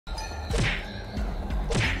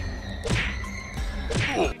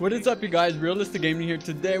What is up, you guys? Realistic Gaming here.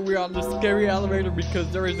 Today we're on the scary elevator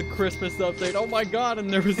because there is a Christmas update. Oh my god, and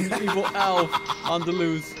there is an evil elf on the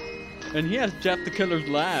loose. And he has Jeff the Killer's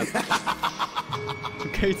lab.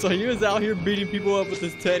 Okay, so he was out here beating people up with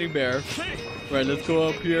his teddy bear. Right, let's go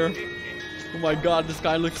up here. Oh my god, this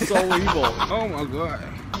guy looks so evil. Oh my god.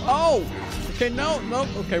 Oh! Okay, no.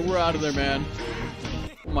 Okay, we're out of there, man.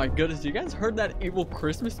 Oh my goodness, you guys heard that evil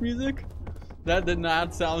Christmas music? That did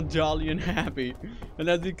not sound jolly and happy. And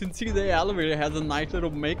as you can see, the elevator has a nice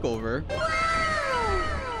little makeover.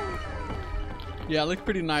 Yeah, it looks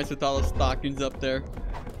pretty nice with all the stockings up there.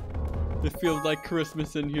 It feels like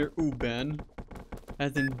Christmas in here. Ooh, Ben.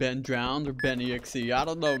 As in Ben drowned or Ben EXE. I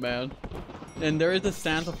don't know, man. And there is a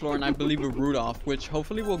Santa floor and I believe a Rudolph, which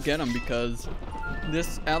hopefully we'll get him because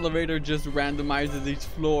this elevator just randomizes each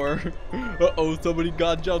floor. Uh-oh, somebody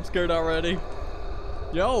got jump scared already.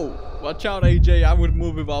 Yo, watch out, AJ. I would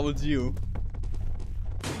move if I was you.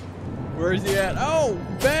 Where is he at? Oh,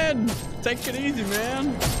 Ben! Take it easy,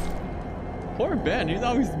 man. Poor Ben. He's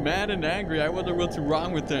always mad and angry. I wonder what's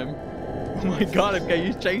wrong with him. Oh my god, okay,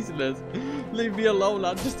 he's chasing us. Leave me alone.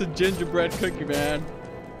 I'm just a gingerbread cookie, man.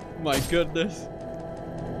 My goodness.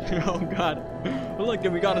 Oh god. Oh, look,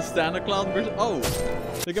 we got a Santa Claus version. Oh,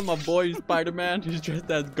 look at my boy Spider-Man. He's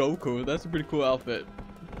dressed as Goku. That's a pretty cool outfit.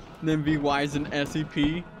 And then VY's an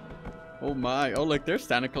SCP. Oh my. Oh, look, there's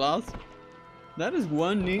Santa Claus. That is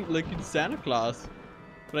one neat looking Santa Claus.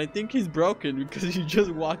 But I think he's broken because he's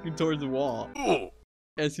just walking towards the wall.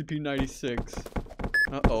 SCP-96.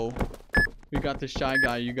 Uh-oh. We got the shy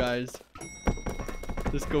guy, you guys.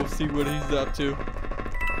 Let's go see what he's up to.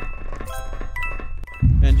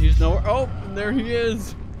 And he's nowhere. Oh, and there he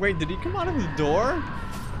is. Wait, did he come out of his door?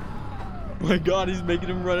 Oh my god, he's making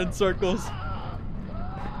him run in circles.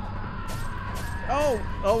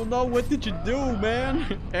 Oh no, what did you do,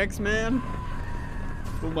 man? X-Man.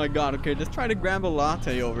 Oh my god, okay, let's try to grab a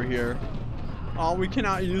latte over here. Oh, we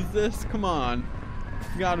cannot use this? Come on.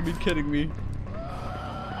 You gotta be kidding me.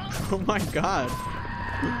 Oh my god.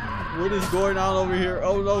 What is going on over here?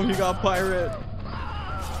 Oh no, he got pirate.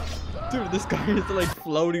 Dude, this guy is like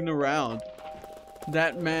floating around.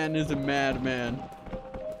 That man is a madman.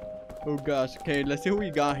 Oh gosh, okay, let's see who we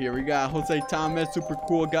got here. We got Jose Thomas, super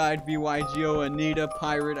cool guy, VYGO, Anita,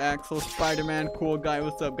 Pirate, Axel, Spider-Man, cool guy.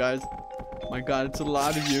 What's up, guys? My god, it's a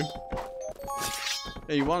lot of you.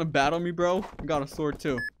 Hey, you want to battle me, bro? I got a sword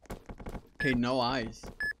too. Okay, no eyes.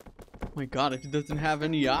 Oh my god, if he doesn't have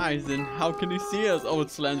any eyes, then how can he see us? Oh,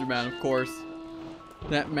 it's Slenderman, of course.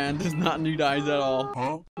 That man does not need eyes at all.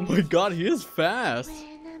 Huh? Oh my god, he is fast.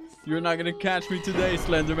 You're not gonna catch me today,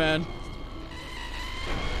 Slenderman.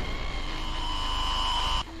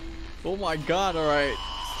 Oh my god, alright.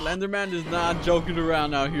 Slenderman is not joking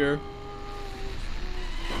around out here.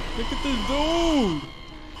 Look at this dude.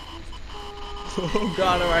 Oh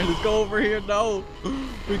god, alright, let's go over here. No.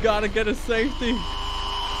 We gotta get a safety.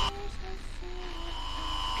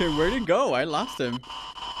 Okay, where'd he go? I lost him.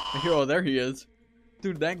 Oh, there he is.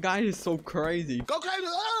 Dude, that guy is so crazy. Go crazy!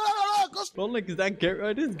 Oh, look, is that Gary? Oh,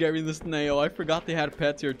 it is Gary the Snail. I forgot they had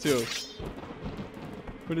pets here too.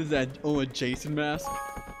 What is that? Oh, a Jason mask?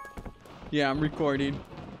 Yeah, I'm recording.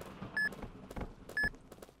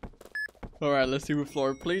 Alright, let's see what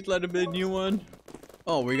floor. Please let it be a new one.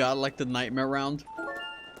 Oh, we got like the nightmare round.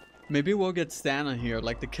 Maybe we'll get Santa here,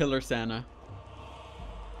 like the killer Santa.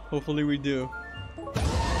 Hopefully we do.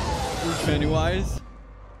 Ooh, Pennywise.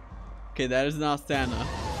 Okay, that is not Santa.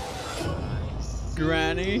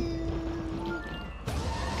 Granny.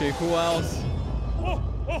 Okay, who else?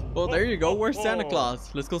 Oh, there you go. Where's Santa Claus?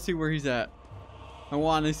 Let's go see where he's at. I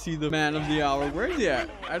want to see the man of the hour. Where is he at?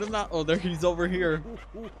 I don't know. Oh, there he's over here.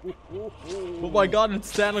 Oh my god, it's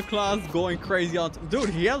Santa Claus going crazy on. Dude,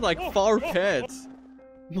 he has like 4 pets.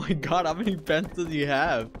 Oh my god, how many pets does he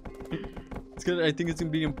have? It's gonna. I think it's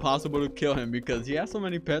gonna be impossible to kill him because he has so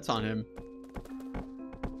many pets on him.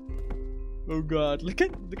 Oh god, look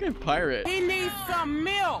at Pirate. He needs some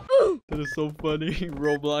milk. That is so funny.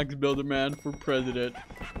 Roblox Builder Man for president.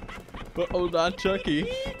 But oh, not Chucky.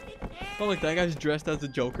 Oh, look, that guy's dressed as the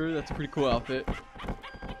Joker. That's a pretty cool outfit.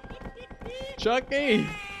 Chucky!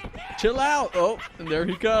 Chill out! Oh, and there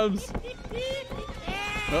he comes.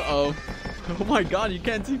 Uh-oh. Oh my god, you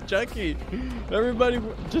can't see Chucky. Everybody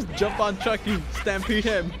just jump on Chucky. Stampede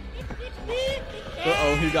him.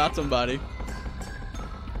 Uh-oh, he got somebody.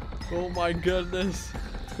 Oh my goodness.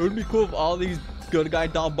 It would be cool if all these good guy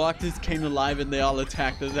doll boxes came alive and they all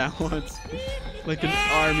attacked us at once. Like an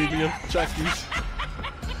army of Chuckies.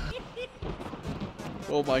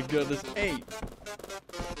 Oh my goodness. Hey!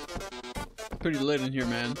 Pretty lit in here,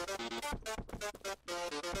 man.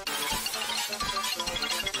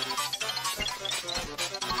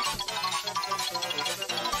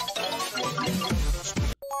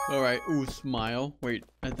 Alright, ooh, smile. Wait,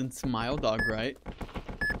 as in smile dog, right?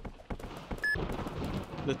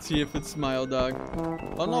 Let's see if it's smile dog.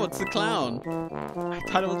 Oh no, it's the clown. I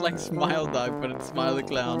thought it was like smile dog, but it's smile the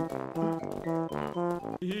clown.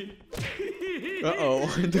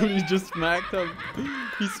 Uh-oh, dude, he just smacked him.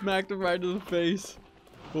 He smacked him right in the face.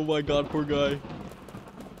 Oh my god, poor guy.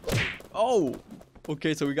 Oh!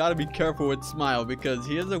 Okay, so we gotta be careful with Smile because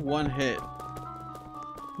he has a one hit.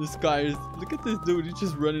 This guy is... Look at this dude, he's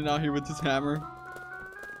just running out here with his hammer.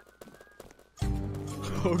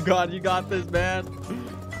 Oh god, you got this, man.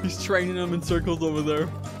 He's training him in circles over there.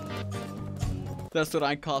 That's what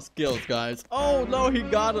I call skills, guys. Oh no, he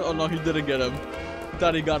got him. Oh no, he didn't get him.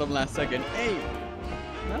 Thought he got him last second. Hey,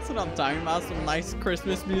 that's what I'm talking about. Some nice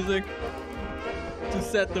Christmas music to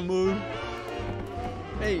set the mood.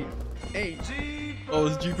 Hey, hey. Oh,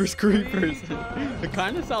 it's Jeepers Creepers. It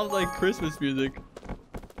kind of sounds like Christmas music.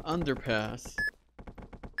 Underpass.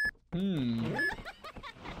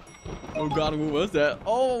 Oh god, what was that?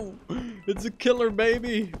 Oh, it's a killer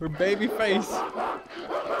baby or baby face. Oh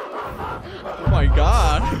my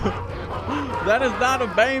god. That is not a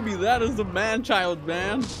baby, that is a man-child,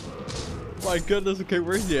 man. My goodness, okay,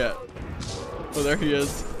 where's he at? Oh, there he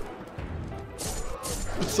is.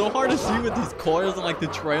 It's so hard to see with these coils and like the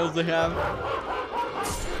trails they have.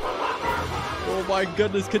 Oh my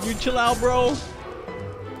goodness, can you chill out, bro?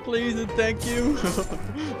 Please and thank you.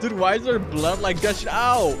 Dude, why is there blood like gushing?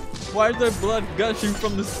 Ow! Why is there blood gushing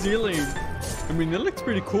from the ceiling? I mean, it looks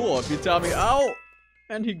pretty cool if you tell me. Ow!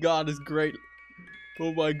 And he got his great.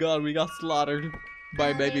 Oh my god, we got slaughtered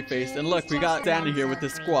by Babyface. And look, we got Sandy here with the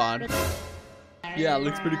squad. Yeah, it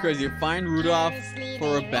looks pretty crazy. Find Rudolph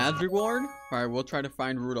for a badge reward. Alright, we'll try to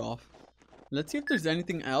find Rudolph. Let's see if there's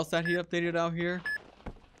anything else that he updated out here.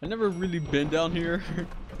 I've never really been down here.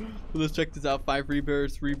 Let's check this out. 5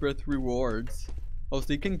 rebirths, rebirth rewards. Oh,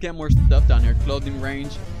 so you can get more stuff down here. Clothing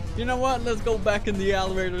range. You know what? Let's go back in the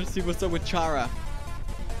elevator and see what's up with Chara.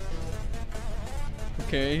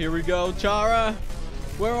 Okay, here we go. Chara,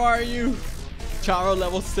 where are you? Chara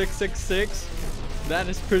level 666. That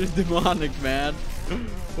is pretty demonic, man.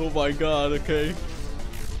 Oh my god, okay.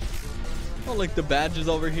 Oh, like the badges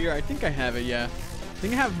over here. I think I have it, yeah. I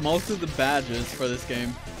think I have most of the badges for this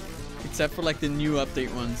game. Except for like the new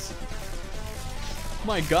update ones.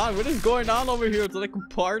 My god, what is going on over here? It's like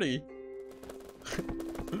a party.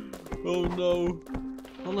 Oh no.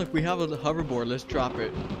 Oh look, we have a hoverboard. Let's drop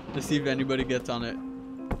it. Let's see if anybody gets on it.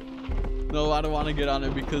 No, I don't want to get on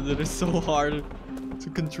it because it is so hard to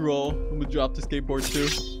control. I'm gonna drop the skateboard too.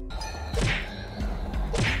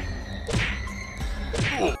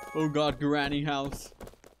 Oh god, granny house.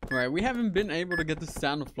 Alright, we haven't been able to get the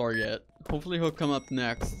Santa floor yet. Hopefully he'll come up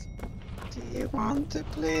next. Do you want to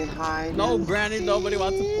play hide? No, Granny, nobody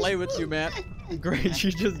wants to play with you, man. Great, she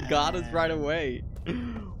just got us right away.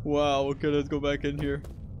 Wow, okay, let's go back in here.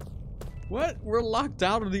 What? We're locked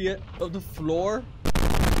out of the floor?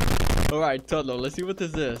 Alright, Tudlow, let's see what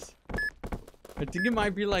this is. I think it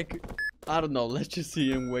might be like, I don't know, let's just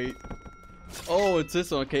see and wait. Oh, it's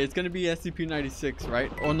this one. Okay, it's gonna be SCP-96,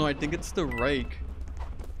 right? Oh no, I think it's the rake.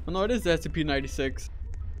 Oh no, it is SCP-96.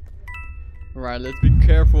 Alright, let's be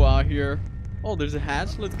careful out here. Oh, there's a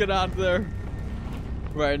hatch. Let's get out of there.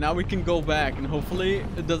 Right, now we can go back and hopefully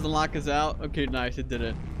it doesn't lock us out. Okay, nice, it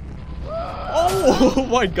didn't. Oh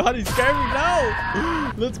my god, he scared me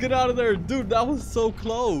now. Let's get out of there. Dude, that was so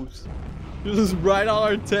close. This is right on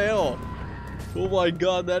our tail. Oh my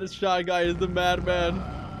god, that Shy Guy is the madman.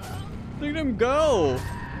 Look at him go.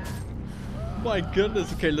 My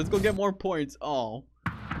goodness. Okay, let's go get more points. Oh.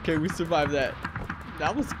 Okay, we survived that.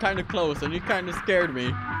 That was kind of close and you kind of scared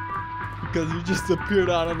me. Because you just appeared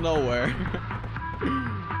out of nowhere.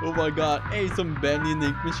 Oh my god. Hey, some Bendy in the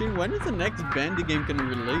ink machine. When is the next Bendy game gonna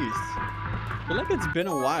release? I feel like it's been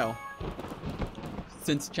a while.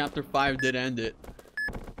 Since chapter 5 did end it.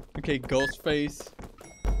 Okay, Ghostface.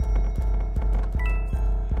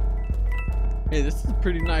 Hey, this is a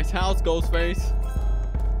pretty nice house, Ghostface.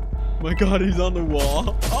 My god, he's on the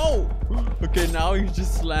wall. Oh! Okay, now he's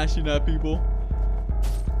just slashing at people.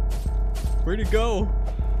 Where'd he go?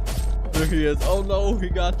 There he is. Oh no, he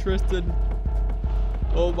got Tristan.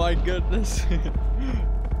 Oh my goodness.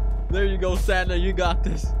 There you go, Santa, you got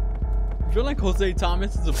this. I feel like Jose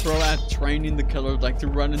Thomas is a pro at training the killer like to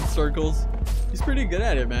run in circles. He's pretty good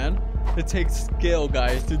at it, man. It takes skill,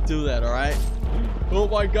 guys, to do that, alright? Oh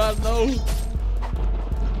my god, no.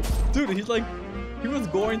 Dude, he's like, he was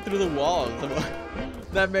going through the walls.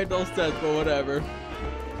 That made no sense, but whatever.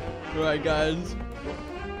 Alright, guys.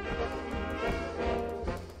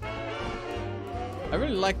 I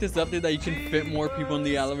really like this update that you can fit more people in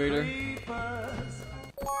the elevator.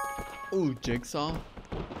 Ooh, Jigsaw.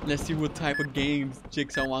 Let's see what type of games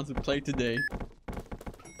Jigsaw wants to play today.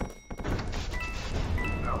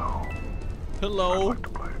 Hello.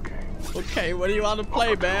 Okay, what do you want to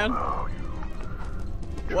play, man?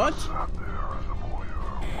 What?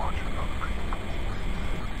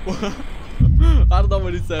 I don't know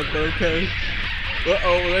what he said, but okay.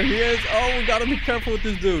 Uh-oh, there he is. Oh, we gotta be careful with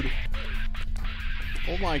this dude.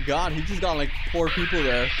 Oh my god, he just got like 4 people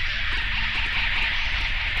there.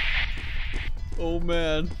 Oh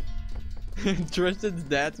man. Tristan's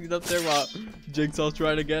dancing up there while Jigsaw's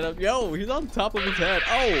trying to get up. Yo, he's on top of his head.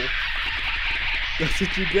 Oh! That's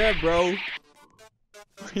what you get, bro.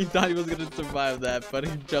 He thought he was gonna survive that, but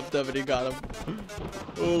he jumped up and he got him.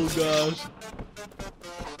 Oh gosh.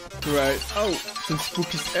 Right. Oh, some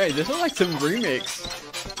spooky. Hey, this is like some remix.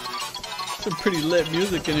 Some pretty lit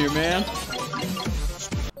music in here, man.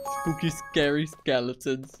 Spooky, scary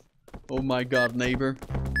skeletons. Oh my god, neighbor.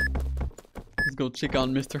 Let's go check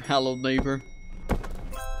on Mr. Hello Neighbor.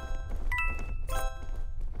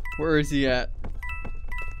 Where is he at?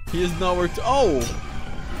 He is nowhere to. Oh!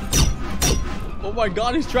 Oh my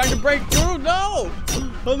god, he's trying to break through! No!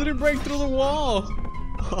 How did he break through the wall?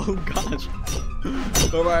 Oh gosh.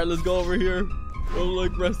 Alright, let's go over here. Oh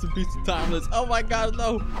look, rest in peace to Timeless. Oh my god,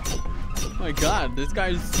 no! Oh my god, this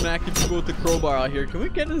guy's smacking people with the crowbar out here. Can we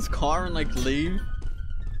get in his car and like leave?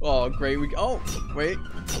 Oh great, oh wait,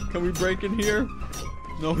 can we break in here?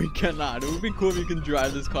 No, we cannot. It would be cool if you can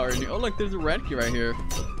drive this car in here. Oh look, there's a red key right here.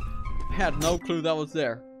 I had no clue that was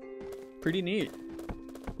there. Pretty neat.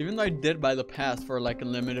 Even though I did buy the pass for like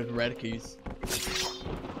unlimited red keys.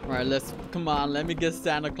 Alright, come on, let me get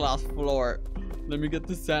Santa Claus floor. Let me get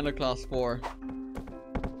the Santa Claus floor.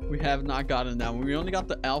 We have not gotten that one. We only got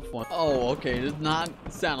the elf one. Oh, okay, it's not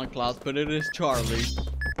Santa Claus, but it is Charlie.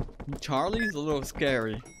 Charlie's a little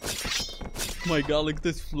scary. Oh my god, look at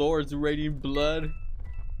this floor, it's raining blood.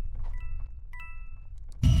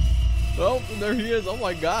 Oh, there he is. Oh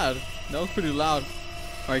my god, that was pretty loud.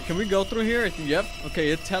 Alright, can we go through here? Yep.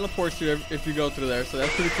 Okay, it teleports you if you go through there, so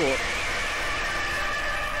that's pretty cool.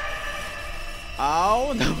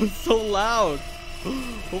 Ow, that was so loud.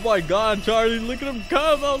 Oh my god, Charlie, look at him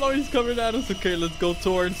come. Oh no, he's coming at us. Okay, let's go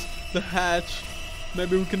towards the hatch.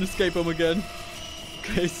 Maybe we can escape him again.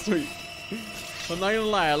 Okay, sweet. I'm not gonna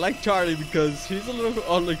lie, I like Charlie because he's a little.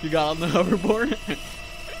 Oh, look, you got on the hoverboard.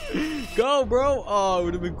 Go, bro. Oh, it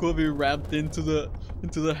would have been cool if he ramped into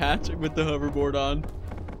the hatch with the hoverboard on.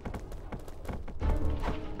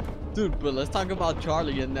 Dude, but let's talk about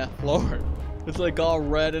Charlie and that floor. It's like all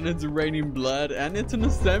red and it's raining blood and it's in a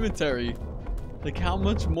cemetery. Like how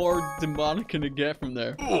much more demonic can it get from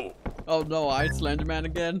there? Oh no, I Slenderman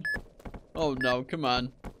again? Oh no, come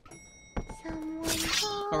on.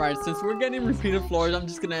 Alright, since we're getting repeated floors, I'm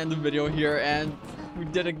just gonna end the video here and we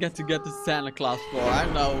didn't get the Santa Claus floor.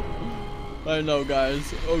 I know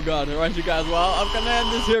guys. Oh god. Alright you guys, well I'm gonna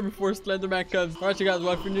end this here before Slenderman comes. Alright you guys,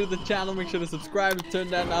 well if you're new to the channel, make sure to subscribe and turn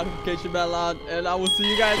that notification bell on. And I will see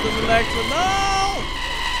you guys in the next one. No!